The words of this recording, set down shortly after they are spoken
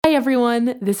Hey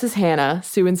everyone, this is Hannah,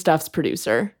 Sue and Steph's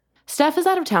producer. Steph is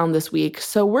out of town this week,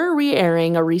 so we're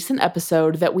re-airing a recent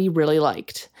episode that we really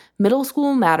liked, Middle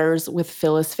School Matters with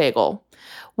Phyllis Fagel.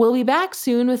 We'll be back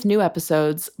soon with new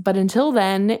episodes, but until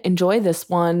then, enjoy this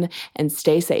one and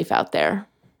stay safe out there.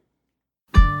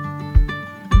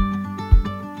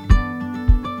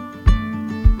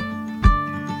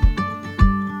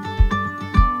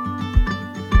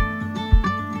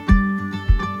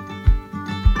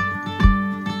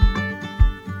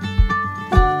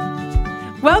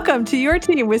 Welcome to Your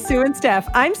Teen with Sue and Steph.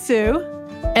 I'm Sue.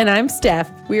 And I'm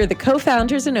Steph. We are the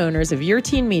co-founders and owners of Your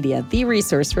Teen Media, the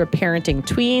resource for parenting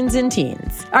tweens and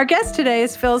teens. Our guest today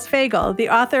is Phyllis Fagel, the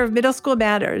author of Middle School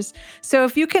Matters. So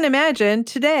if you can imagine,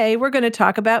 today we're going to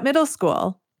talk about middle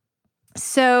school.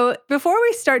 So before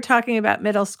we start talking about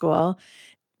middle school,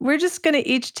 we're just going to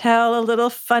each tell a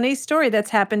little funny story that's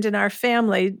happened in our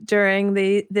family during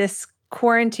this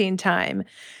quarantine time.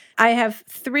 I have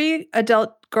 3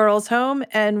 adult girls home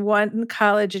and 1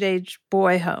 college-age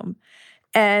boy home.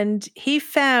 And he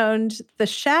found the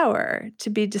shower to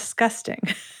be disgusting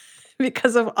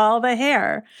because of all the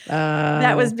hair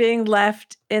that was being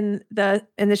left in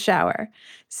the shower.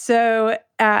 So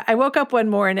I woke up one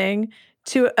morning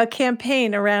to a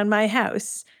campaign around my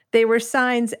house. There were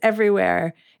signs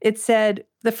everywhere. It said,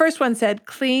 the first one said,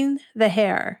 "Clean the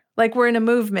hair." Like we're in a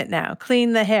movement now,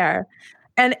 clean the hair.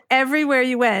 And everywhere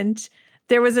you went,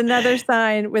 there was another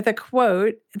sign with a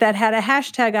quote that had a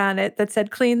hashtag on it that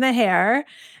said, "Clean the hair."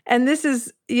 And this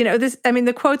is,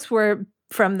 the quotes were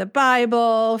from the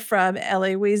Bible, from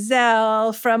Elie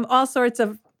Wiesel, from all sorts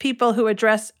of people who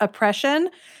address oppression.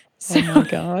 Oh my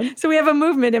God. So we have a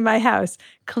movement in my house.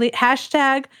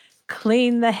 Hashtag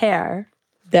clean the hair.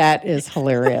 That is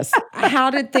hilarious. How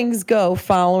did things go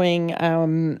following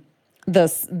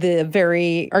the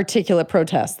very articulate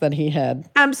protest that he had?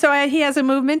 He has a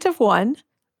movement of 1,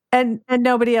 and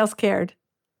nobody else cared.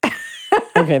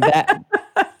 Okay, that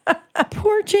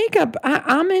poor Jacob.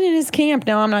 I'm in his camp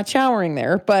now. I'm not showering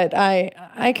there, but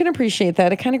I can appreciate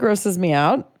that. It kind of grosses me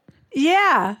out.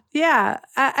 Yeah.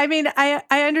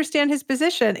 I understand his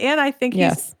position, and I think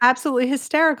he's absolutely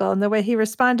hysterical in the way he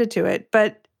responded to it.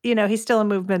 But he's still a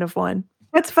movement of 1.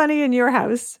 What's funny in your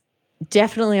house?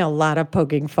 Definitely a lot of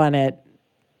poking fun at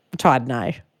Todd and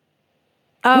I.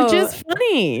 Oh, which is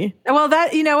funny. Well,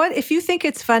 you know what? If you think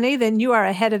it's funny, then you are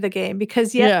ahead of the game.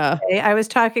 Because yesterday I was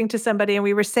talking to somebody and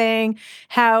we were saying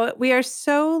how we are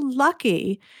so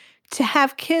lucky to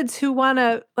have kids who want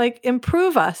to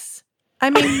improve us.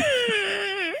 I mean,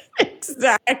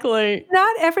 exactly.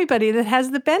 Not everybody that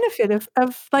has the benefit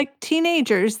of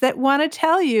teenagers that want to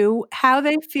tell you how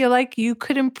they feel like you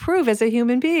could improve as a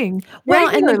human being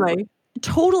regularly.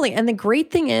 Totally. And the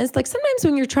great thing is, sometimes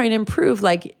when you're trying to improve,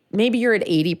 maybe you're at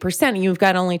 80% and you've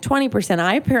got only 20%.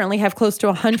 I apparently have close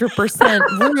to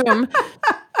 100% room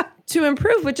to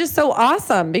improve, which is so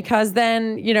awesome because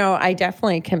then, I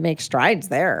definitely can make strides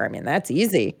there. I mean, that's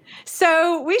easy.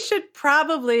 So we should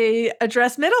probably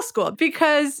address middle school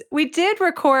because we did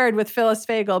record with Phyllis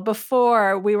Fagel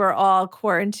before we were all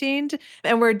quarantined,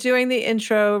 and we're doing the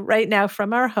intro right now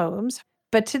from our homes.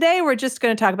 But today we're just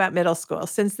going to talk about middle school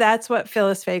since that's what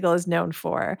Phyllis Fagel is known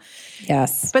for.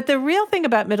 Yes. But the real thing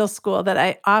about middle school that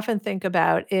I often think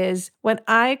about is when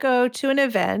I go to an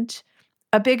event,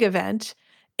 a big event,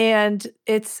 and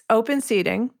it's open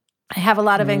seating, I have a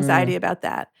lot of anxiety about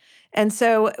that. And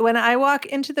so when I walk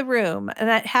into the room, and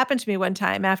that happened to me one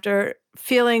time after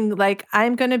feeling like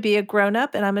I'm going to be a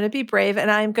grown-up and I'm going to be brave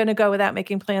and I'm going to go without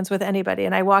making plans with anybody.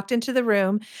 And I walked into the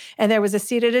room and there was a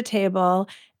seat at a table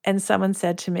and someone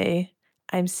said to me,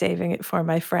 "I'm saving it for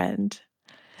my friend."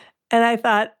 And I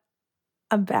thought,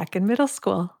 I'm back in middle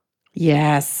school.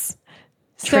 Yes.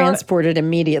 Transported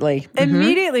immediately.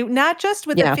 Immediately, not just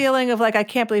with the feeling of I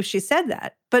can't believe she said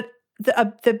that, but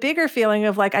the bigger feeling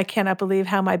of I cannot believe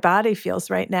how my body feels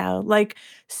right now.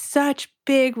 Such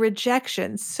big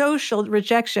rejection, social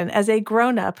rejection as a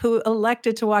grown-up who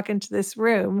elected to walk into this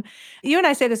room. You and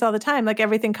I say this all the time,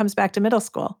 everything comes back to middle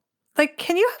school.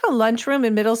 Can you have a lunchroom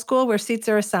in middle school where seats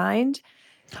are assigned?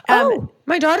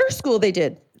 My daughter's school, they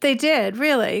did. They did,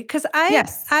 really? Because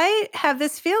I have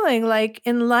this feeling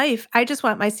in life, I just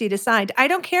want my seat assigned. I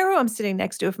don't care who I'm sitting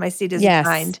next to if my seat is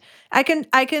assigned. I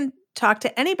can talk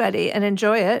to anybody and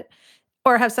enjoy it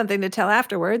or have something to tell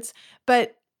afterwards.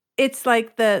 But it's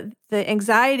the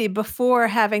anxiety before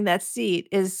having that seat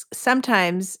is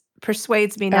sometimes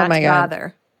persuades me not to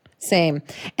bother. Same.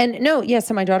 And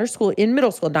so my daughter's school in middle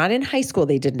school, not in high school,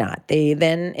 they did not. They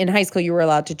then in high school, you were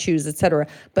allowed to choose, et cetera.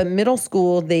 But middle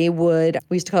school, we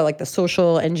used to call it the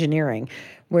social engineering,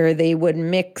 where they would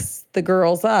mix the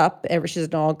girls up. She's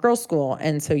an all-girls school.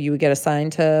 And so you would get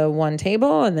assigned to one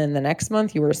table, and then the next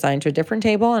month you were assigned to a different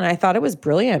table. And I thought it was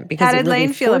brilliant because How did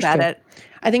Lane feel about it?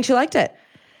 I think she liked it.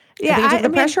 Yeah, I think it took the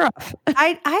pressure off.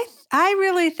 I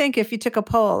really think if you took a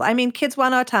poll, I mean, kids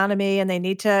want autonomy and they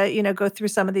need to, go through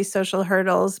some of these social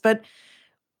hurdles, but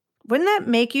wouldn't that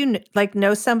make you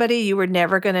know somebody you were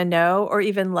never going to know or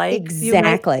even like?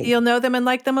 Exactly. You'll know them and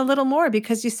like them a little more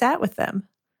because you sat with them.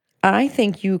 I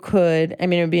think you could. I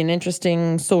mean, it would be an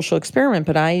interesting social experiment,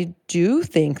 but I do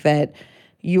think that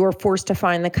you are forced to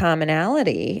find the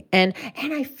commonality. And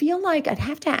I feel like I'd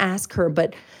have to ask her,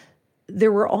 but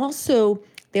there were also,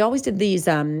 they always did these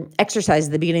exercises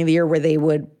at the beginning of the year where they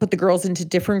would put the girls into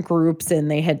different groups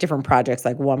and they had different projects.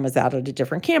 Like one was out at a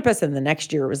different campus, and the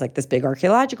next year it was like this big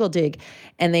archaeological dig.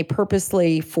 And they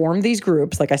purposely formed these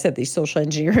groups, like I said, these social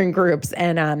engineering groups.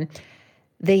 And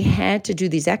they had to do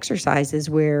these exercises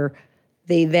where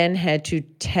they then had to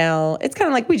tell, it's kind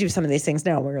of like we do some of these things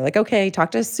now where we're like, okay, talk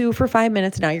to Sue for 5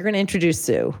 minutes. Now you're going to introduce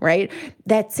Sue, right?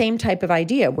 That same type of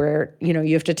idea where,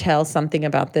 you have to tell something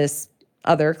about this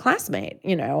other classmate,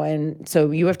 and so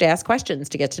you have to ask questions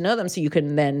to get to know them so you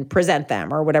can then present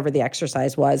them or whatever the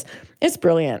exercise was. It's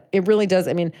brilliant. It really does.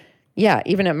 I mean, yeah,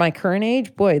 even at my current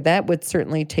age, boy, that would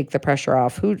certainly take the pressure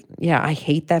off. I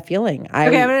hate that feeling.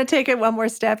 Okay, I'm going to take it one more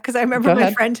step because I remember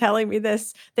my friend telling me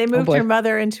this. They moved her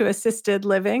mother into assisted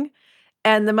living,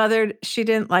 and the mother, she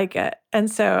didn't like it. And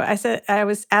so I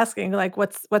was asking, like,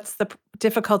 what's the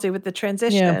difficulty with the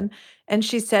transition? Yeah. And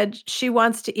she said she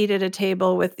wants to eat at a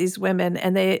table with these women,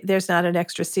 and there's not an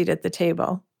extra seat at the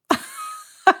table.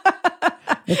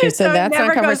 Okay, so that's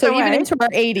not covered. So even into our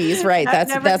 80s, right?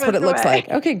 That's what it looks like.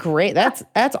 Okay, great. That's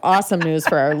awesome news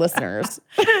for our listeners.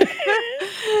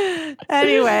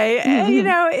 Anyway,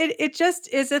 it just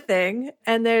is a thing,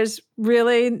 and there's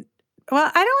really,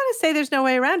 well, I don't want to say there's no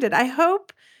way around it. I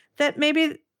hope that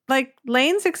maybe like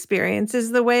Lane's experience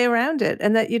is the way around it,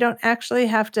 and that you don't actually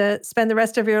have to spend the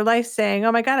rest of your life saying,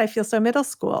 "Oh my God, I feel so middle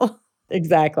school."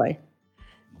 Exactly.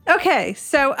 Okay,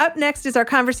 so up next is our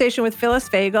conversation with Phyllis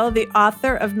Fagel, the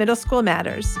author of Middle School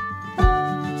Matters.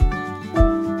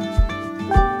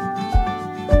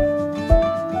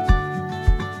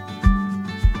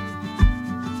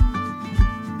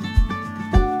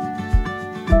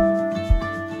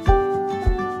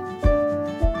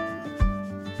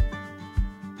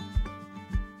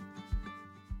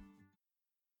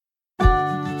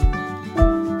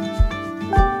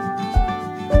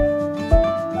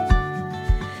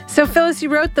 So, Phyllis, you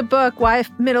wrote the book, Why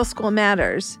Middle School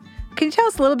Matters. Can you tell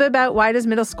us a little bit about why does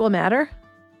middle school matter?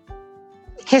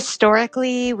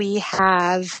 Historically, we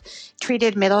have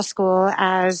treated middle school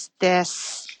as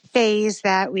this phase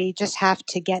that we just have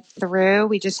to get through.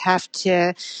 We just have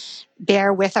to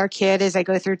bear with our kid as they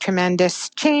go through tremendous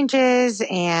changes,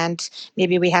 and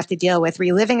maybe we have to deal with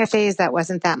reliving a phase that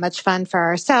wasn't that much fun for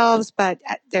ourselves, but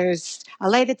there's a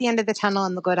light at the end of the tunnel,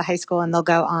 and they'll go to high school and they'll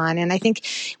go on. And I think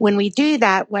when we do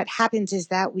that, what happens is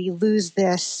that we lose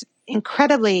this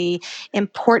incredibly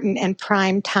important and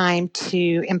prime time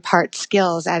to impart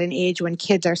skills at an age when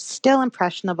kids are still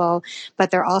impressionable, but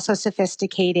they're also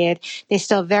sophisticated. They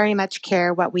still very much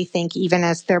care what we think, even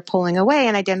as they're pulling away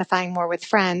and identifying more with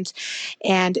friends.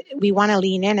 And we want to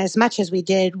lean in as much as we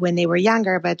did when they were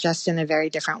younger, but just in a very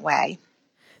different way.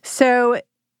 So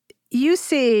you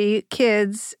see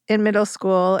kids in middle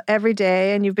school every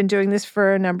day, and you've been doing this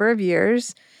for a number of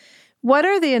years. What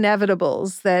are the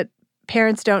inevitables that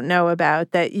parents don't know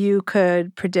about that you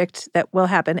could predict that will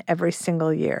happen every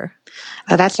single year?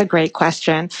 Oh, that's a great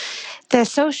question. The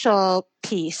social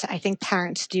piece, I think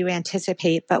parents do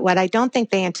anticipate, but what I don't think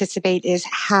they anticipate is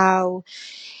how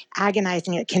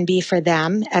agonizing it can be for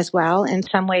them as well. In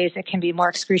some ways, it can be more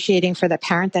excruciating for the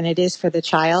parent than it is for the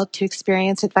child to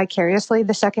experience it vicariously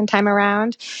the second time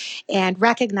around. And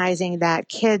recognizing that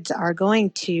kids are going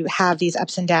to have these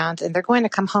ups and downs, and they're going to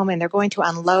come home and they're going to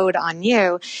unload on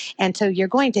you. And so you're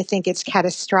going to think it's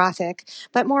catastrophic,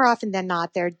 but more often than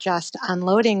not, they're just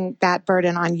unloading that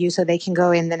burden on you so they can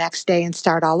go in the next day and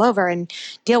start all over and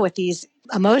deal with these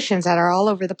emotions that are all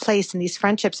over the place and these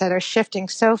friendships that are shifting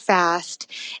so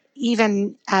fast,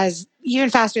 even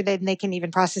faster than they can even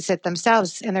process it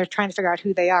themselves, and they're trying to figure out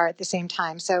who they are at the same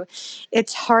time. So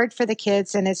it's hard for the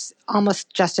kids, and it's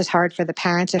almost just as hard for the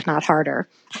parents, if not harder.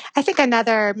 I think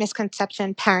another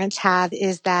misconception parents have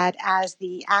is that as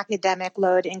the academic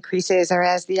load increases or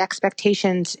as the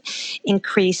expectations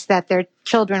increase, that their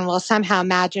children will somehow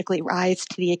magically rise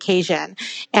to the occasion,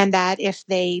 and that if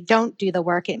they don't do the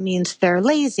work, it means they're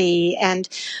lazy. And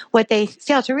what they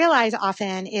fail to realize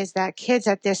often is that kids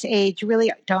at this age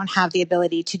really don't have the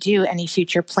ability to do any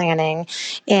future planning.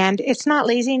 And it's not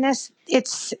laziness,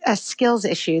 it's a skills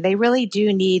issue. They really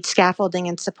do need scaffolding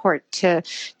and support to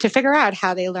figure out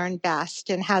how they learn best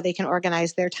and how they can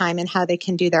organize their time and how they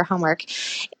can do their homework.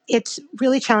 It's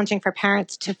really challenging for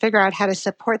parents to figure out how to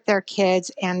support their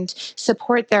kids and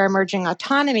support their emerging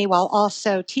autonomy while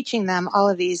also teaching them all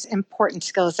of these important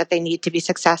skills that they need to be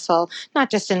successful, not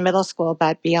just in middle school,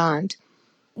 but beyond.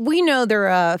 We know there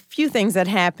are a few things that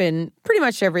happen pretty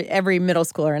much every middle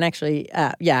schooler and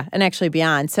actually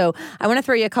beyond. So I want to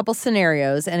throw you a couple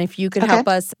scenarios, and if you could help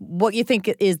us, what you think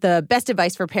is the best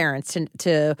advice for parents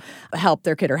to help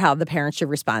their kid or how the parents should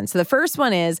respond. So the first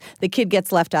one is the kid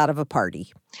gets left out of a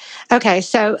party. Okay,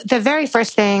 so the very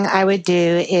first thing I would do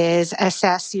is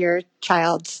assess your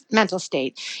child's mental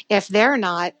state. If they're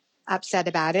not upset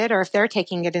about it, or if they're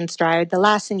taking it in stride, the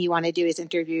last thing you want to do is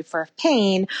interview for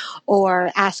pain or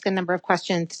ask a number of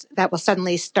questions that will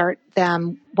suddenly start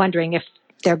them wondering if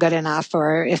they're good enough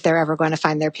or if they're ever going to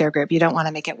find their peer group. You don't want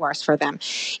to make it worse for them.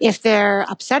 If they're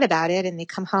upset about it and they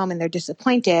come home and they're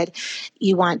disappointed,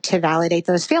 you want to validate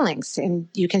those feelings. And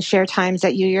you can share times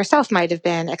that you yourself might have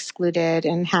been excluded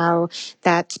and how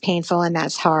that's painful and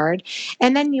that's hard.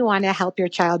 And then you want to help your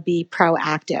child be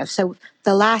proactive. So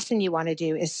the last thing you want to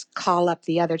do is call up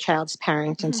the other child's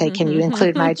parent and say, "Can you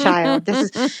include my child?"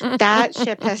 That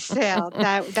ship has sailed.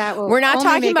 That will. We're not only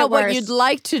talking make about it what worse. you'd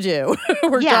like to do.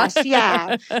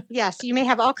 Yes. You may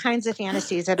have all kinds of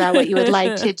fantasies about what you would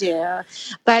like to do,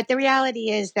 but the reality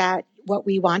is that what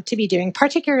we want to be doing,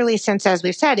 particularly since, as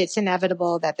we've said, it's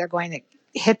inevitable that they're going to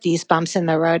hit these bumps in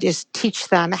the road, is teach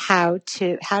them how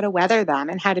to weather them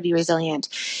and how to be resilient.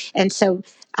 And so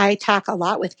I talk a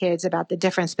lot with kids about the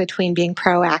difference between being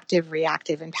proactive,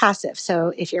 reactive, and passive.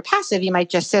 So if you're passive, you might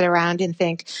just sit around and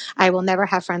think, I will never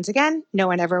have friends again. No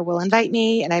one ever will invite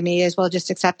me. And I may as well just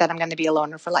accept that I'm going to be a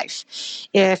loner for life.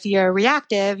 If you're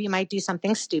reactive, you might do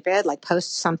something stupid, like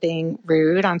post something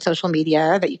rude on social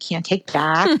media that you can't take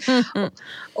back.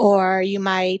 Or you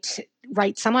might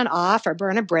write someone off or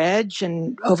burn a bridge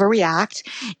and overreact.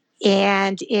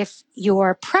 And if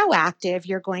you're proactive,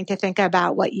 you're going to think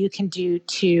about what you can do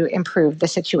to improve the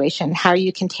situation, how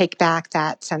you can take back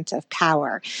that sense of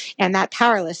power. And that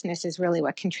powerlessness is really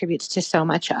what contributes to so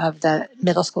much of the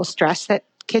middle school stress that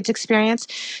kids experience.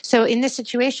 So in this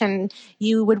situation,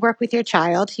 you would work with your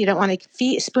child. You don't want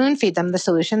to spoon feed them the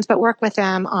solutions, but work with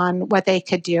them on what they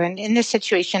could do. And in this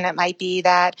situation, it might be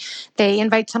that they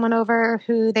invite someone over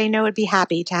who they know would be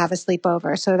happy to have a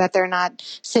sleepover, so that they're not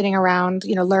sitting around,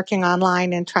 lurking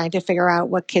online and trying to figure out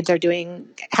what kids are doing,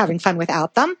 having fun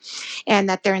without them, and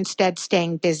that they're instead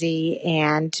staying busy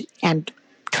and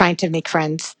trying to make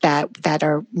friends that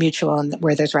are mutual and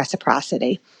where there's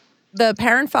reciprocity. The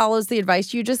parent follows the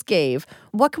advice you just gave.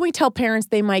 What can we tell parents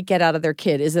they might get out of their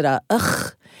kid? Is it a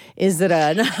ugh? Is it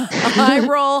an eye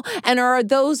roll? And are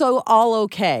those all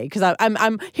okay? Because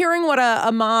I'm hearing what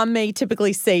a mom may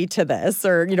typically say to this,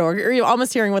 or you're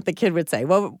almost hearing what the kid would say.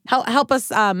 Well, help us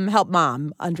help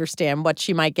mom understand what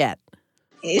she might get.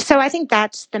 So I think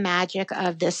that's the magic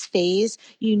of this phase.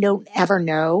 You don't ever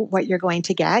know what you're going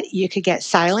to get. You could get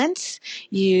silence.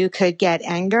 You could get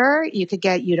anger. You could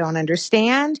get, you don't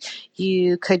understand.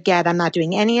 You could get, I'm not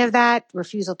doing any of that,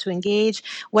 refusal to engage.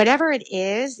 Whatever it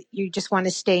is, you just want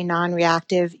to stay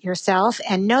non-reactive yourself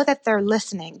and know that they're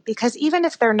listening. Because even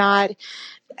if they're not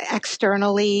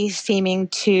externally seeming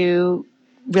to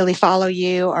really follow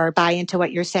you or buy into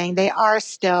what you're saying, they are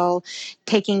still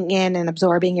taking in and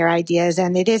absorbing your ideas,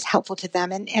 and it is helpful to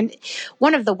them. And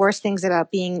one of the worst things about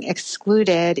being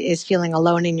excluded is feeling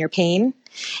alone in your pain.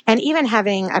 And even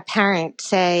having a parent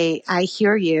say, I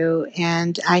hear you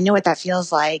and I know what that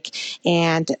feels like,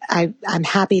 and I'm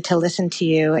happy to listen to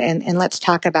you, and let's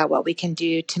talk about what we can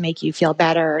do to make you feel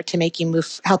better, to make you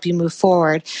help you move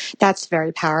forward. That's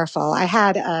very powerful. I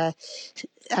had a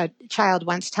child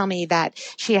once tell me that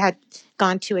she had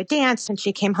gone to a dance and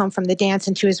she came home from the dance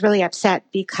and she was really upset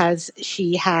because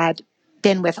she had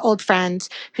been with old friends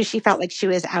who she felt like she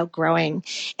was outgrowing.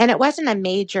 And it wasn't a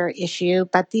major issue,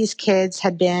 but these kids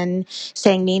had been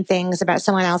saying mean things about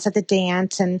someone else at the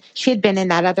dance, and she had been in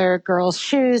that other girl's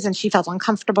shoes and she felt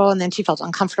uncomfortable, and then she felt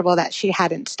uncomfortable that she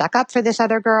hadn't stuck up for this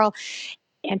other girl.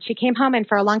 And she came home, and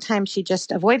for a long time, she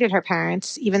just avoided her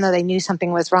parents. Even though they knew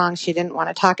something was wrong, she didn't want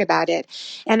to talk about it.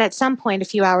 And at some point, a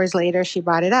few hours later, she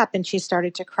brought it up and she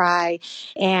started to cry.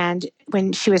 And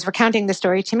when she was recounting the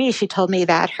story to me, she told me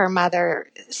that her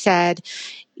mother said,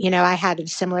 I had a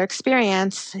similar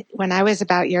experience when I was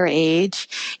about your age,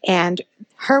 and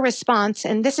her response,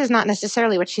 and this is not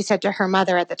necessarily what she said to her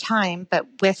mother at the time, but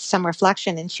with some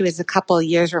reflection, and she was a couple of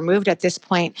years removed at this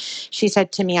point, she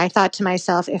said to me, I thought to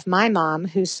myself, if my mom,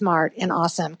 who's smart and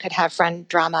awesome, could have friend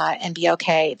drama and be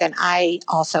okay, then I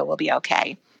also will be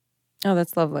okay. Oh,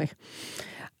 that's lovely.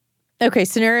 Okay,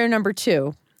 scenario number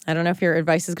 2. I don't know if your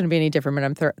advice is going to be any different, but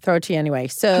I'm throw it to you anyway.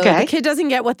 So the kid doesn't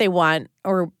get what they want,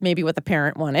 or maybe what the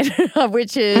parent wanted,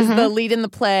 which is the lead in the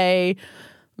play,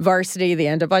 varsity, they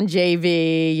end up on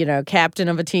JV, captain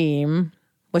of a team.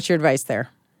 What's your advice there?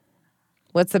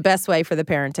 What's the best way for the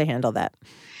parent to handle that?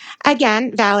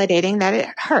 Again, validating that it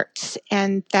hurts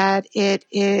and that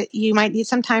you might need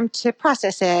some time to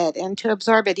process it and to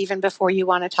absorb it even before you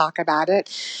want to talk about it.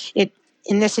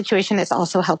 In this situation, it's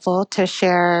also helpful to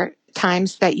share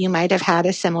times that you might have had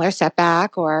a similar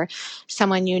setback, or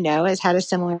someone has had a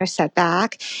similar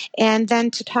setback, and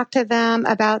then to talk to them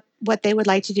about what they would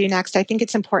like to do next. I think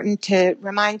it's important to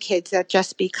remind kids that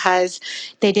just because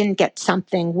they didn't get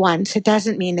something once, it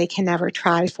doesn't mean they can never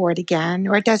try for it again,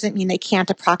 or it doesn't mean they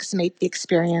can't approximate the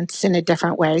experience in a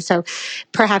different way. So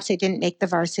perhaps they didn't make the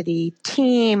varsity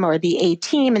team or the A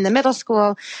team in the middle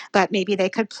school, but maybe they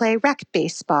could play rec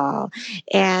baseball.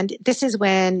 And this is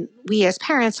when we as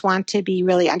parents want to be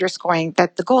really underscoring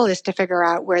that the goal is to figure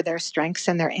out where their strengths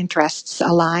and their interests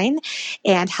align,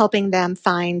 and helping them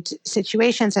find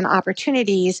situations and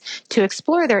opportunities to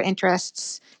explore their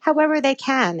interests however they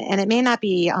can. And it may not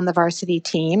be on the varsity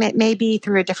team. It may be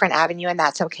through a different avenue, and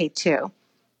that's okay too.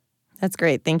 That's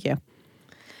great. Thank you.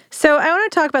 So I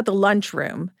want to talk about the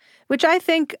lunchroom, which I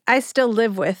think I still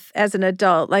live with as an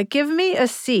adult. Like, give me a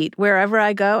seat wherever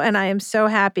I go, and I am so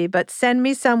happy, but send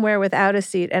me somewhere without a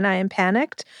seat, and I am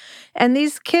panicked. And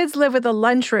these kids live with a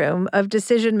lunchroom of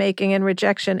decision-making and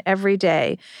rejection every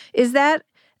day. Is that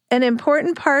an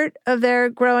important part of their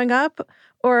growing up,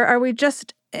 or are we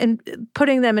just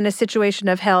putting them in a situation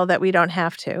of hell that we don't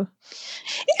have to?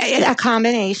 A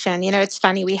combination. It's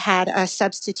funny. We had a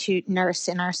substitute nurse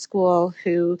in our school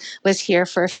who was here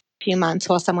for a few months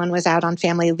while someone was out on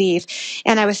family leave.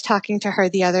 And I was talking to her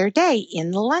the other day in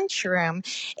the lunchroom,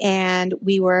 and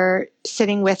we were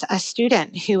sitting with a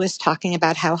student who was talking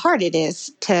about how hard it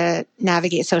is to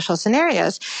navigate social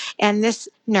scenarios. And this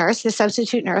nurse, the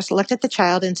substitute nurse, looked at the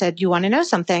child and said, "You want to know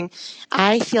something?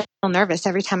 I feel nervous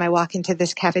every time I walk into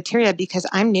this cafeteria because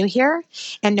I'm new here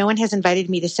and no one has invited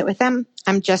me to sit with them.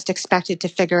 I'm just expected to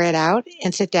figure it out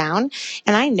and sit down.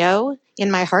 And I know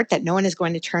in my heart that no one is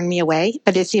going to turn me away,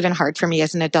 but it's even hard for me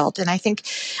as an adult." And I think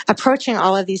approaching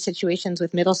all of these situations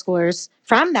with middle schoolers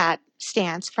from that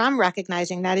stance, from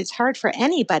recognizing that it's hard for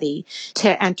anybody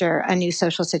to enter a new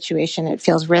social situation, it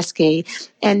feels risky,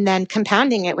 and then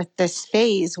compounding it with this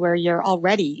phase where you're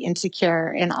already insecure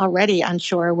and already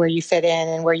unsure where you fit in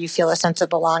and where you feel a sense of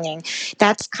belonging.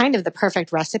 That's kind of the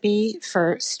perfect recipe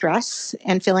for stress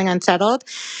and feeling unsettled.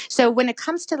 So when it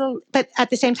comes to but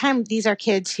at the same time, these are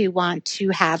kids who want to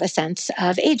have a sense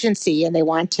of agency, and they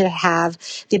want to have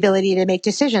the ability to make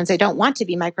decisions. They don't want to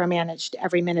be micromanaged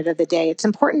every minute of the day. It's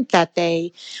important that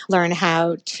they learn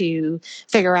how to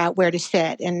figure out where to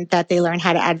sit, and that they learn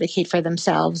how to advocate for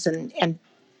themselves and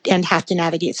have to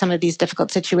navigate some of these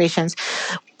difficult situations.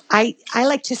 I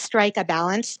like to strike a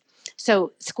balance.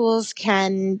 So schools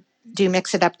can do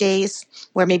mix-it-up days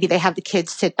where maybe they have the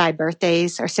kids sit by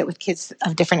birthdays or sit with kids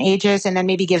of different ages, and then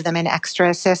maybe give them an extra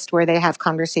assist where they have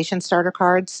conversation starter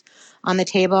cards on the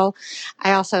table.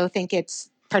 I also think it's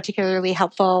particularly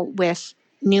helpful with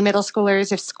new middle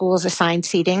schoolers if schools assign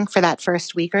seating for that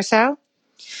first week or so.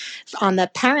 On the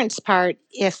parents' part,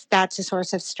 if that's a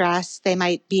source of stress, they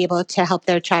might be able to help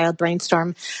their child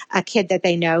brainstorm a kid that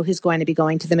they know who's going to be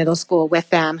going to the middle school with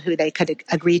them, who they could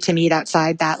agree to meet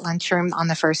outside that lunchroom on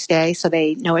the first day so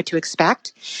they know what to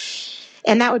expect.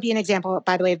 And that would be an example,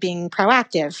 by the way, of being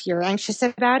proactive. You're anxious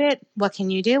about it. What can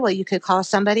you do? Well, you could call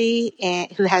somebody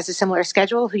who has a similar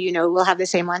schedule, who you know will have the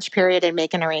same lunch period, and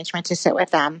make an arrangement to sit with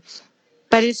them.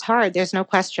 But it's hard. There's no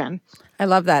question. I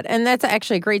love that. And that's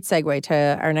actually a great segue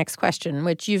to our next question,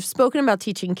 which you've spoken about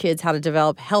teaching kids how to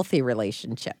develop healthy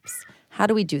relationships. How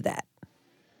do we do that?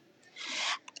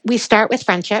 We start with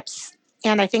friendships.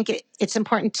 And I think it's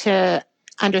important to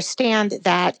understand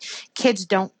that kids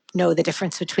don't know the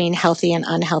difference between healthy and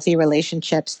unhealthy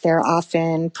relationships. They're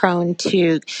often prone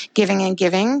to giving and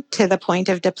giving to the point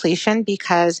of depletion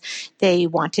because they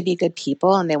want to be good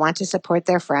people and they want to support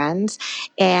their friends.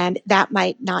 And that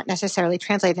might not necessarily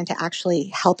translate into actually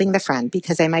helping the friend,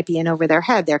 because they might be in over their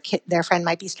head. Their friend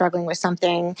might be struggling with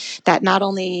something that not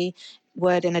only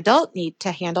would an adult need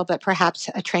to handle, but perhaps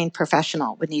a trained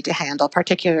professional would need to handle,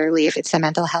 particularly if it's a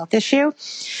mental health issue.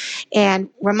 And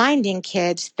reminding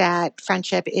kids that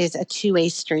friendship is a two-way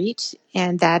street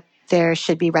and that there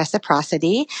should be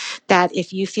reciprocity, that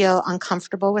if you feel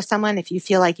uncomfortable with someone, if you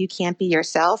feel like you can't be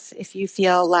yourself, if you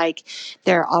feel like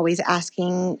they're always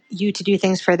asking you to do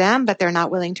things for them, but they're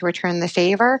not willing to return the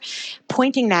favor,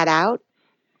 pointing out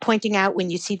when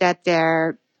you see that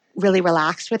they're really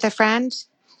relaxed with a friend,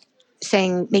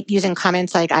 using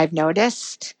comments like, I've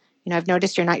noticed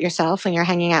you're not yourself when you're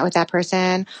hanging out with that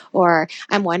person, or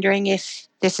I'm wondering if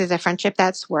this is a friendship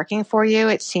that's working for you.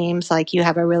 It seems like you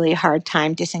have a really hard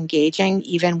time disengaging,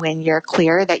 even when you're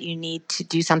clear that you need to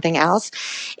do something else.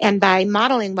 And by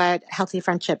modeling what healthy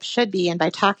friendship should be, and by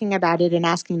talking about it and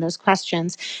asking those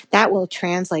questions, that will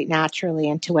translate naturally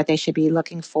into what they should be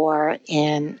looking for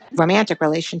in romantic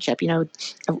relationship.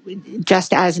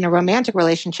 Just as in a romantic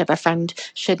relationship, a friend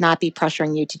should not be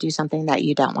pressuring you to do something that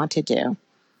you don't want to do.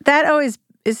 That always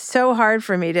is so hard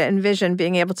for me to envision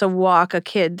being able to walk a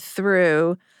kid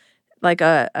through like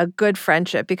a good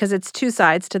friendship, because it's two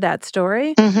sides to that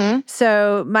story. Mm-hmm.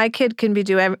 So my kid can be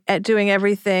doing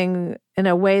everything in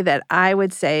a way that I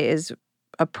would say is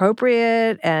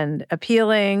appropriate and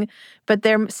appealing, but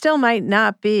there still might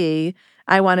not be,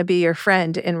 I want to be your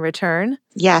friend in return.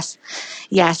 Yes.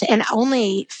 And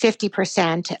only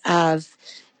 50% of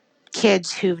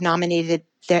kids who've nominated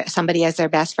somebody as their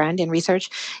best friend in research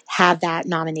have that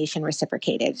nomination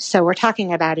reciprocated. So we're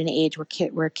talking about an age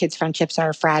where kids' friendships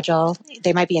are fragile.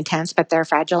 They might be intense, but they're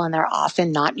fragile and they're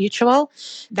often not mutual.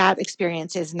 That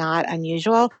experience is not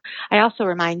unusual. I also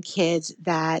remind kids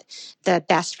that the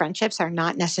best friendships are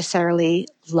not necessarily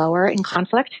lower in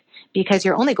conflict, because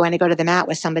you're only going to go to the mat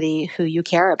with somebody who you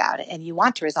care about and you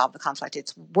want to resolve the conflict.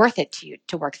 It's worth it to you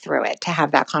to work through it, to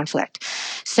have that conflict.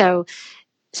 So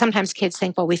sometimes kids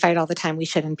think, well, we fight all the time, we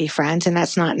shouldn't be friends, and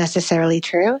that's not necessarily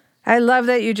true. I love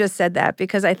that you just said that,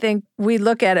 because I think we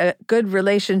look at a good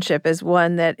relationship as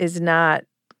one that is not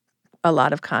a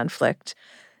lot of conflict.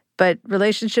 But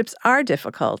relationships are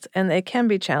difficult and they can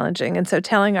be challenging. And so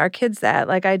telling our kids that,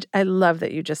 like, I love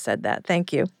that you just said that.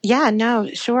 Thank you. Yeah, no,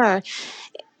 sure.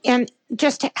 And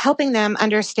just helping them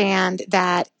understand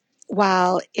that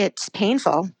while it's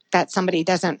painful that somebody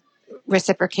doesn't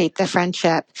reciprocate the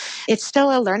friendship, it's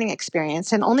still a learning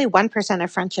experience. And only 1%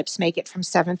 of friendships make it from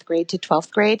 7th grade to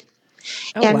 12th grade.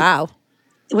 Oh, wow.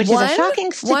 Which is a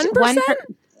shocking statistic. 1%?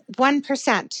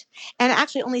 1%. And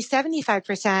actually only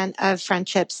 75% of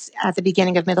friendships at the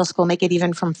beginning of middle school make it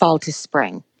even from fall to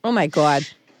spring. Oh, my God.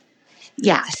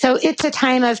 Yeah, so it's a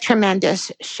time of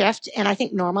tremendous shift. And I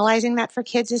think normalizing that for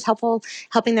kids is helpful,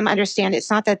 helping them understand it's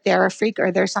not that they're a freak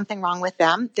or there's something wrong with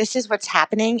them. This is what's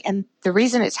happening. And the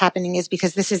reason it's happening is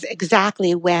because this is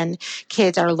exactly when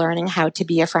kids are learning how to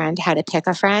be a friend, how to pick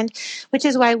a friend, which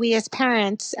is why we as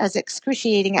parents, as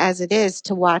excruciating as it is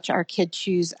to watch our kid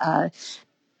choose a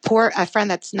friend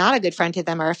that's not a good friend to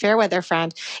them or a fair weather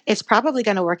friend, it's probably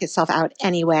going to work itself out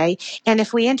anyway. And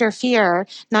if we interfere,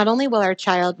 not only will our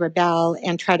child rebel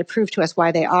and try to prove to us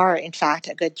why they are, in fact,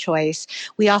 a good choice,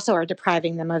 we also are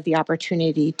depriving them of the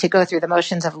opportunity to go through the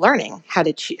motions of learning how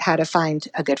to find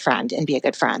a good friend and be a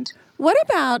good friend. What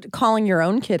about calling your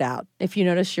own kid out? If you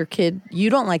notice you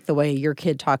don't like the way your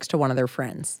kid talks to one of their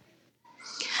friends.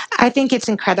 I think it's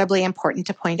incredibly important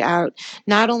to point out,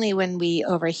 not only when we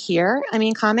overhear a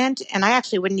mean comment, and I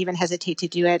actually wouldn't even hesitate to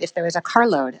do it if there was a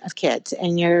carload of kids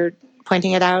and you're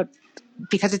pointing it out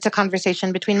because it's a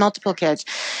conversation between multiple kids.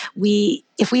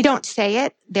 If we don't say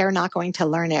it, they're not going to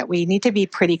learn it. We need to be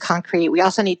pretty concrete. We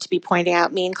also need to be pointing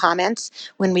out mean comments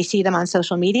when we see them on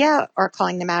social media, or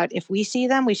calling them out if we see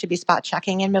them. We should be spot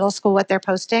checking in middle school what they're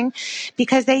posting,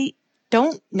 because they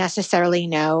don't necessarily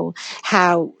know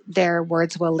how their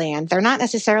words will land. They're not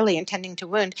necessarily intending to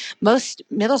wound. Most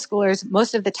middle schoolers,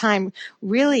 most of the time,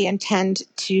 really intend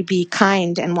to be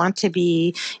kind and want to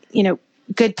be,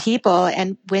 good people.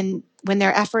 And when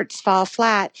their efforts fall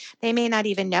flat, they may not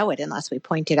even know it unless we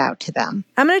point it out to them.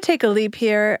 I'm going to take a leap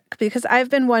here, because I've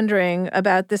been wondering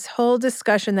about this whole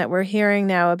discussion that we're hearing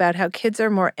now about how kids are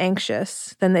more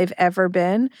anxious than they've ever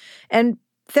been. And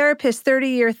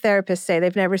 30-year therapists say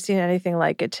they've never seen anything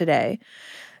like it today.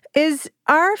 Is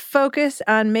our focus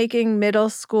on making middle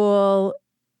school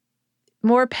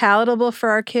more palatable for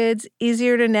our kids,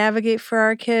 easier to navigate for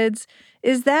our kids,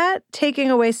 is that taking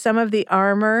away some of the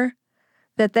armor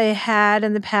that they had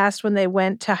in the past when they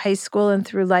went to high school and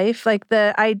through life? Like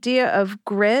the idea of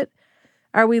grit,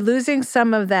 are we losing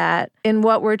some of that in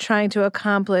what we're trying to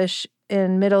accomplish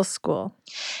in middle school?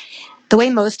 the way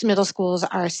most middle schools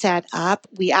are set up,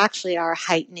 we actually are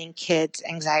heightening kids'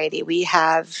 anxiety. We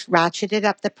have ratcheted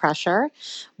up the pressure.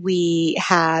 We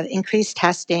have increased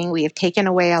testing. We have taken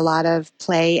away a lot of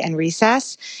play and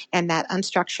recess and that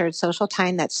unstructured social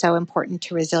time that's so important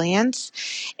to resilience.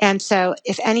 And so,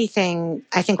 if anything,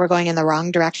 I think we're going in the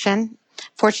wrong direction.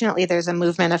 Fortunately, there's a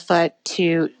movement afoot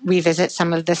to revisit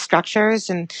some of the structures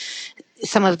and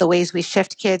some of the ways we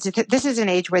shift kids. This is an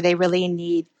age where they really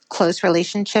need close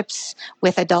relationships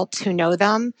with adults who know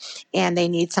them, and they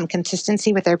need some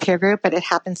consistency with their peer group, but it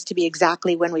happens to be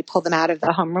exactly when we pull them out of the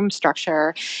homeroom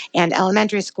structure and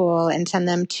elementary school and send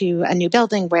them to a new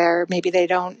building where maybe they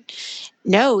don't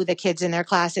know the kids in their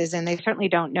classes and they certainly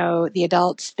don't know the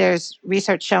adults. There's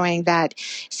research showing that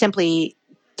simply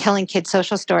telling kids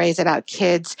social stories about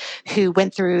kids who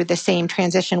went through the same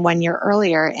transition 1 year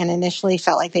earlier and initially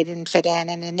felt like they didn't fit in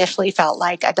and initially felt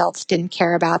like adults didn't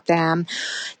care about them,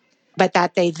 but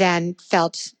that they then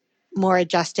felt more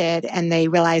adjusted and they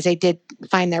realized they did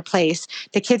find their place.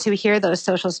 The kids who hear those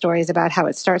social stories about how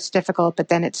it starts difficult, but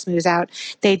then it smooths out,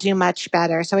 they do much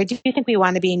better. So I do think we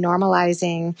want to be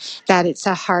normalizing that it's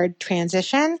a hard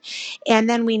transition. And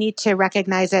then we need to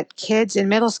recognize that kids in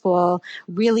middle school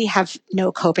really have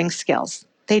no coping skills.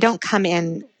 They don't come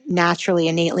in naturally,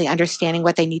 innately understanding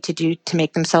what they need to do to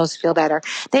make themselves feel better.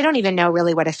 They don't even know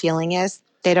really what a feeling is.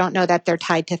 They don't know that they're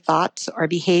tied to thoughts or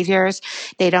behaviors.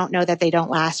 They don't know that they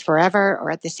don't last forever or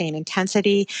at the same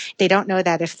intensity. They don't know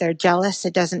that if they're jealous,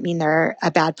 it doesn't mean they're a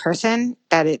bad person,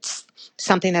 that it's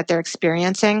something that they're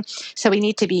experiencing. So we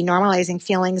need to be normalizing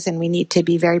feelings, and we need to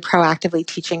be very proactively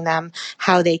teaching them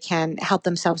how they can help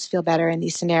themselves feel better in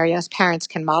these scenarios. Parents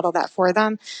can model that for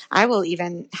them. I will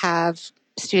even have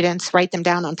students write them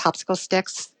down on popsicle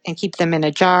sticks and keep them in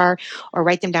a jar, or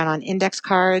write them down on index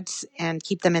cards and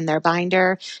keep them in their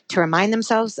binder to remind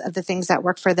themselves of the things that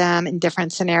work for them in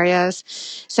different scenarios.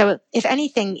 So if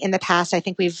anything, in the past, I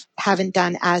think we haven't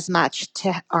done as much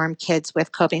to arm kids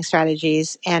with coping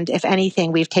strategies. And if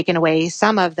anything, we've taken away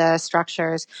some of the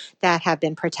structures that have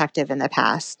been protective in the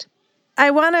past.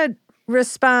 I want to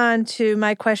respond to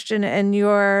my question and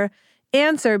your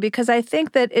answer, because I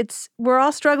think that we're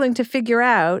all struggling to figure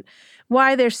out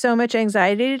why there's so much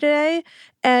anxiety today.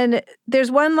 And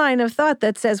there's one line of thought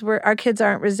that says our kids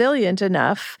aren't resilient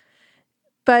enough.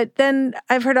 But then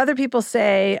I've heard other people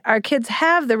say our kids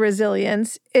have the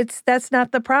resilience. That's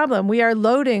not the problem. We are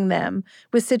loading them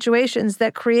with situations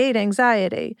that create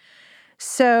anxiety.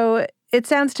 So it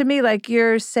sounds to me like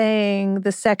you're saying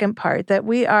the second part, that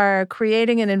we are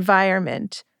creating an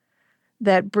environment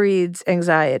that breeds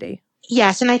anxiety.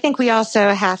 Yes, and I think we also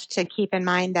have to keep in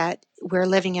mind that we're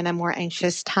living in a more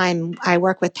anxious time. I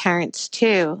work with parents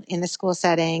too in the school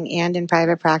setting and in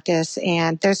private practice,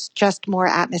 and there's just more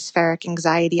atmospheric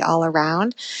anxiety all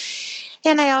around.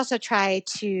 And I also try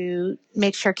to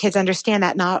make sure kids understand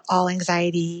that not all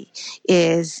anxiety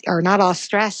or not all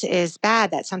stress is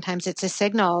bad, that sometimes it's a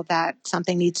signal that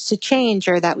something needs to change,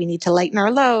 or that we need to lighten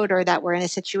our load, or that we're in a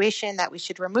situation that we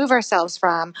should remove ourselves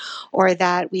from, or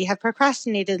that we have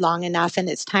procrastinated long enough and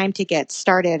it's time to get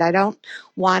started. I don't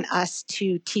want us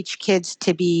to teach kids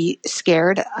to be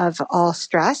scared of all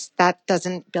stress. That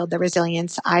doesn't build the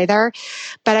resilience either.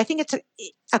 But I think it's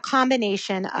a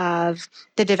combination of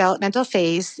the developmental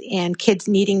phase and kids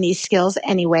needing these skills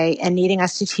anyway and needing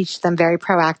us to teach them very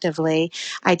proactively.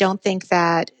 I don't think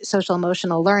that social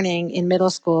emotional learning in middle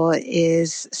school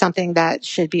is something that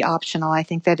should be optional. I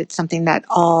think that it's something that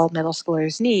all middle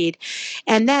schoolers need.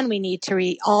 And then we need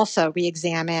to also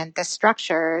re-examine the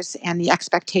structures and the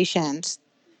expectations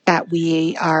that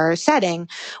we are setting,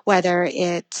 whether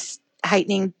it's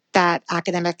heightening that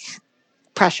academic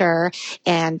pressure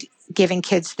and giving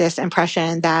kids this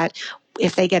impression that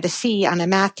if they get a C on a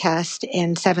math test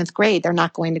in 7th grade, they're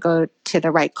not going to go to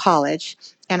the right college.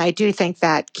 And I do think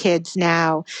that kids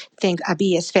now think a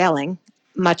B is failing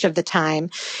much of the time.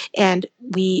 And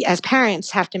we as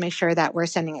parents have to make sure that we're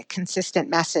sending a consistent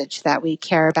message that we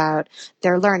care about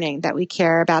their learning, that we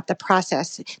care about the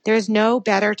process. There is no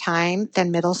better time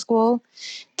than middle school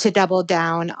to double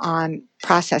down on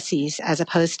processes as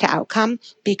opposed to outcome,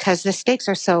 because the stakes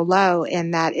are so low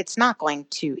in that it's not going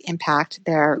to impact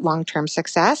their long-term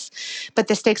success. But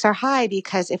the stakes are high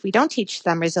because if we don't teach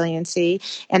them resiliency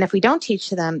and if we don't teach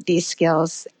them these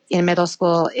skills in middle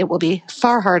school, it will be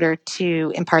far harder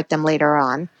to impart them later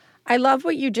on. I love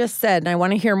what you just said, and I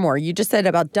want to hear more. You just said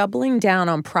about doubling down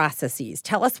on processes.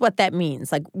 Tell us what that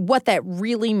means, like what that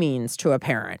really means to a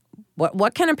parent.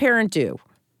 What can a parent do?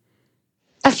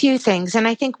 A few things. And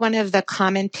I think one of the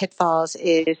common pitfalls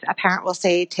is a parent will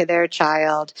say to their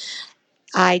child,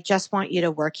 I just want you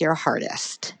to work your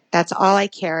hardest. That's all I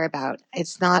care about.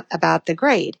 It's not about the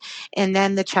grade. And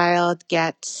then the child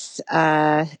gets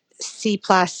C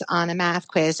plus on a math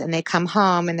quiz and they come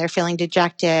home and they're feeling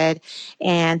dejected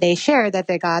and they share that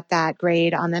they got that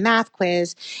grade on the math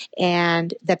quiz.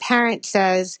 And the parent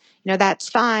says, that's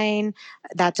fine.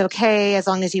 That's okay as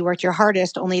long as you worked your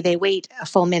hardest, only they wait a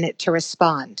full minute to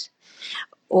respond.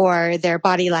 Or their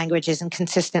body language isn't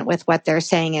consistent with what they're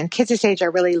saying. And kids this age are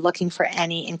really looking for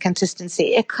any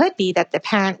inconsistency. It could be that the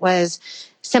parent was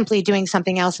simply doing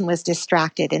something else and was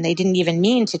distracted, and they didn't even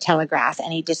mean to telegraph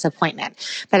any disappointment.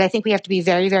 But I think we have to be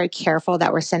very, very careful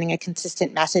that we're sending a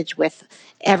consistent message with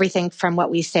everything from what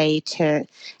we say to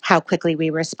how quickly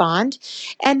we respond.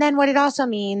 And then what it also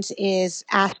means is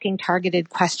asking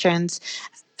targeted questions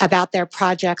about their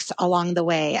projects along the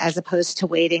way, as opposed to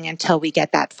waiting until we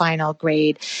get that final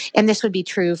grade. And this would be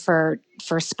true for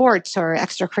sports or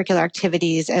extracurricular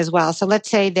activities as well. So let's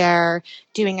say they're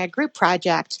doing a group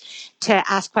project, to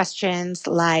ask questions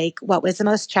like, what was the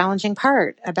most challenging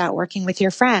part about working with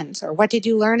your friends? Or what did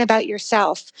you learn about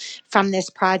yourself from this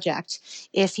project?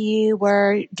 If you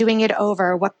were doing it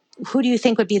over, who do you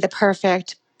think would be the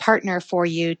perfect partner for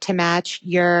you to match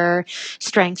your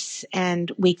strengths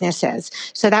and weaknesses?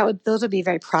 So those would be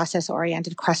very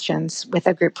process-oriented questions with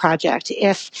a group project.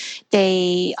 If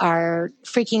they are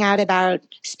freaking out about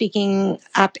speaking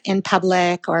up in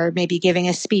public or maybe giving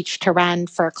a speech to run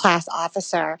for a class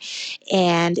officer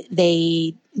and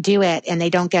they do it and they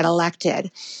don't get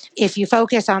elected, if you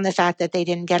focus on the fact that they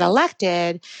didn't get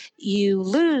elected, you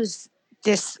lose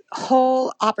this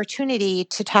whole opportunity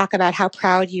to talk about how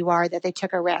proud you are that they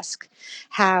took a risk,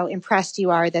 how impressed you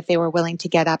are that they were willing to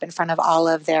get up in front of all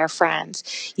of their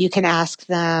friends. You can ask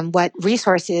them, what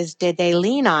resources did they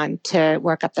lean on to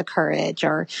work up the courage?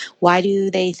 Or why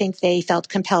do they think they felt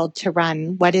compelled to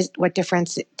run? What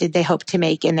difference did they hope to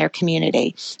make in their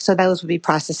community? So those would be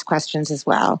process questions as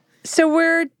well. So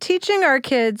we're teaching our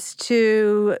kids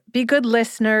to be good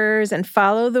listeners and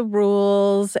follow the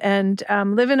rules and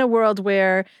live in a world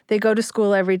where they go to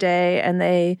school every day and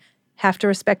they have to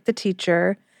respect the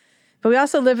teacher. But we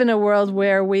also live in a world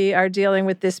where we are dealing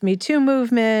with this Me Too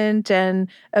movement and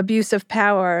abuse of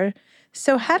power.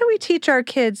 So how do we teach our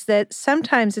kids that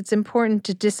sometimes it's important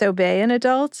to disobey an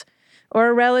adult or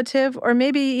a relative or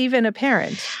maybe even a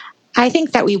parent? I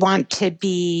think that we want to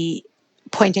be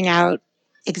pointing out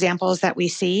examples that we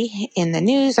see in the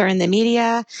news or in the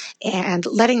media and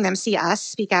letting them see us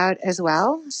speak out as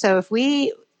well. So if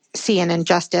we see an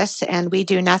injustice and we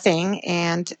do nothing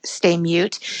and stay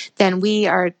mute, then we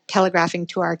are telegraphing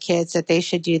to our kids that they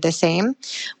should do the same.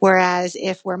 Whereas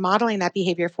if we're modeling that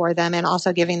behavior for them and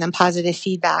also giving them positive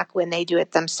feedback when they do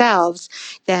it themselves,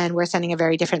 then we're sending a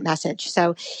very different message.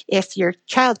 So if your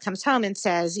child comes home and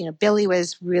says, Billy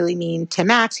was really mean to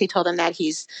Max, he told him that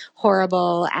he's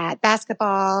horrible at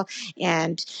basketball,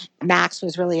 and Max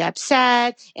was really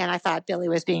upset, and I thought Billy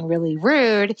was being really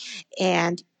rude,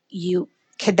 and you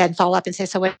could then follow up and say,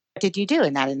 so what did you do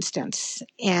in that instance?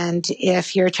 And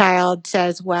if your child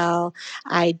says, well,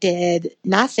 I did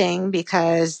nothing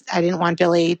because I didn't want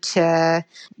Billy to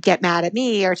get mad at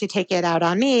me or to take it out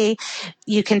on me,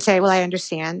 you can say, well, I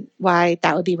understand why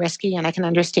that would be risky and I can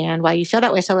understand why you feel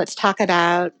that way. So let's talk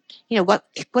about,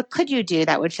 what could you do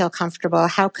that would feel comfortable?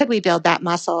 How could we build that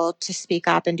muscle to speak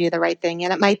up and do the right thing?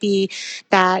 And it might be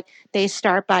that they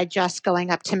start by just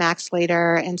going up to Max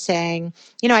later and saying,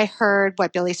 I heard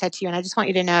what Billy said to you, and I just want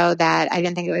you to know that I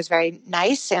didn't think it was very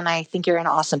nice, and I think you're an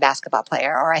awesome basketball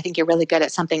player, or I think you're really good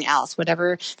at something else,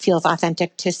 whatever feels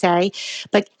authentic to say.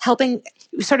 But helping,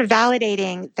 sort of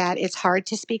validating that it's hard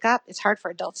to speak up, it's hard for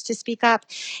adults to speak up,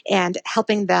 and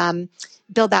helping them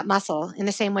build that muscle in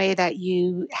the same way that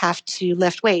you have to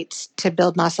lift weights to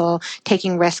build muscle.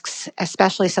 Taking risks,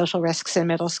 especially social risks in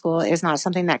middle school, is not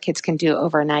something that kids can do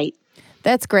overnight.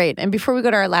 That's great. And before we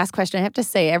go to our last question, I have to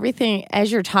say, everything,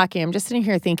 as you're talking, I'm just sitting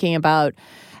here thinking about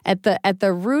at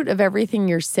the root of everything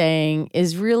you're saying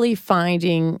is really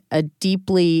finding a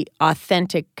deeply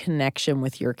authentic connection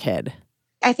with your kid.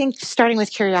 I think starting with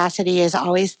curiosity is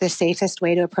always the safest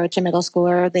way to approach a middle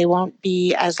schooler. They won't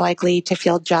be as likely to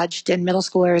feel judged, and middle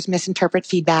schoolers misinterpret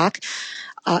feedback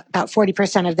about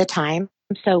 40% of the time.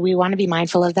 So we want to be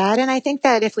mindful of that. And I think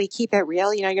that if we keep it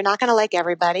real, you're not going to like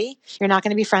everybody. You're not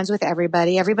going to be friends with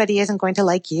everybody. Everybody isn't going to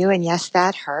like you. And yes,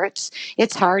 that hurts.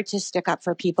 It's hard to stick up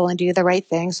for people and do the right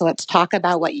thing. So let's talk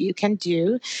about what you can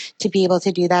do to be able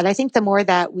to do that. I think the more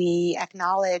that we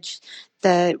acknowledge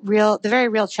the very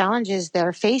real challenges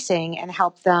they're facing and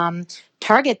help them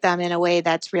target them in a way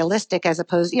that's realistic, as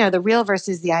opposed, the real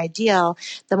versus the ideal,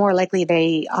 the more likely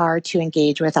they are to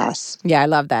engage with us. Yeah, I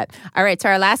love that. All right, so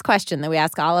our last question that we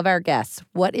ask all of our guests: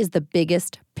 what is the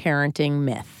biggest parenting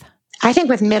myth? I think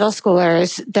with middle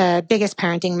schoolers, the biggest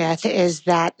parenting myth is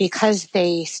that because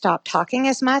they stop talking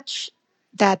as much,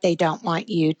 that they don't want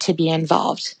you to be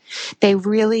involved. They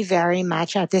really very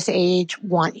much at this age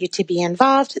want you to be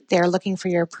involved. They're looking for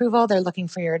your approval. They're looking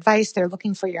for your advice. They're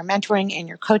looking for your mentoring and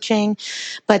your coaching,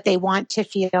 but they want to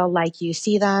feel like you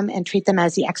see them and treat them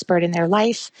as the expert in their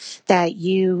life, that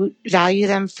you value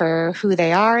them for who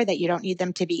they are, that you don't need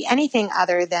them to be anything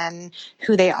other than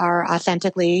who they are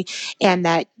authentically, and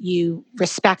that you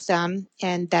respect them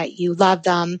and that you love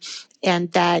them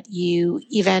and that you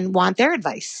even want their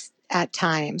advice at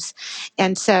times.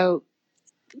 And so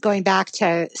going back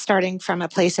to starting from a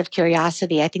place of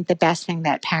curiosity, I think the best thing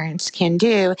that parents can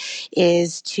do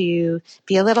is to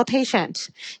be a little patient,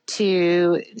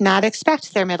 to not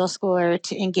expect their middle schooler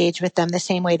to engage with them the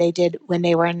same way they did when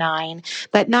they were 9,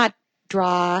 but not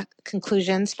draw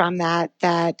conclusions from that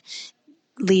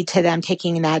lead to them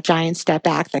taking that giant step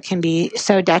back that can be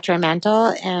so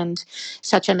detrimental and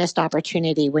such a missed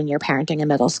opportunity when you're parenting a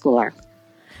middle schooler.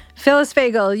 Phyllis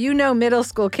Fagel, you know middle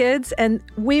school kids, and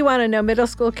we want to know middle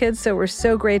school kids, so we're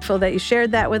so grateful that you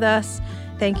shared that with us.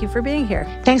 Thank you for being here.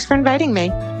 Thanks for inviting me.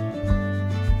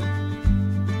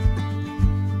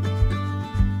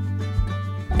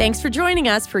 Thanks for joining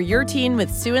us for Your Teen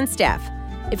with Sue and Steph.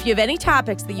 If you have any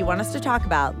topics that you want us to talk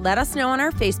about, let us know on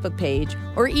our Facebook page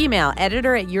or email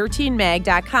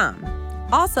editor@yourteenmag.com.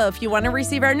 Also, if you want to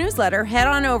receive our newsletter, head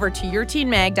on over to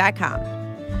yourteenmag.com.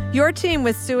 Your Teen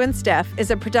with Sue and Steph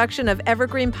is a production of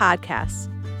Evergreen Podcasts.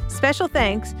 Special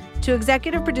thanks to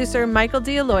executive producer Michael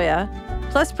D'Aloia,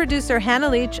 plus producer Hannah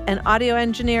Leach and audio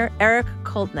engineer Eric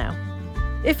Koltnow.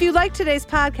 If you like today's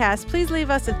podcast, please leave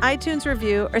us an iTunes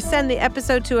review or send the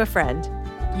episode to a friend.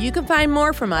 You can find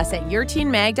more from us at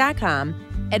yourteenmag.com,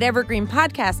 at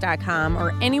evergreenpodcast.com,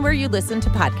 or anywhere you listen to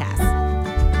podcasts.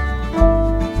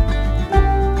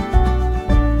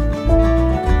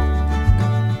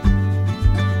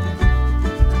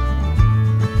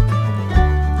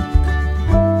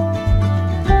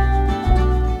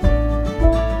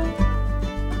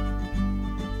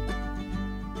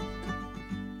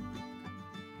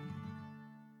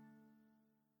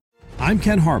 I'm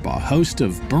Ken Harbaugh, host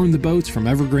of Burn the Boats from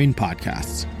Evergreen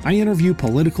Podcasts. I interview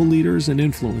political leaders and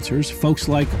influencers, folks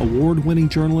like award-winning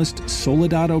journalist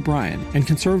Soledad O'Brien and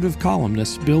conservative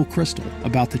columnist Bill Kristol,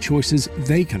 about the choices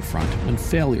they confront when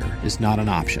failure is not an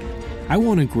option. I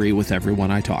won't agree with everyone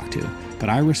I talk to, but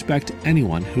I respect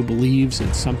anyone who believes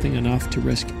in something enough to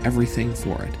risk everything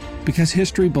for it. Because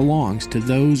history belongs to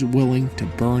those willing to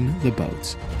burn the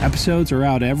boats. Episodes are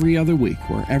out every other week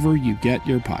wherever you get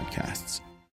your podcasts.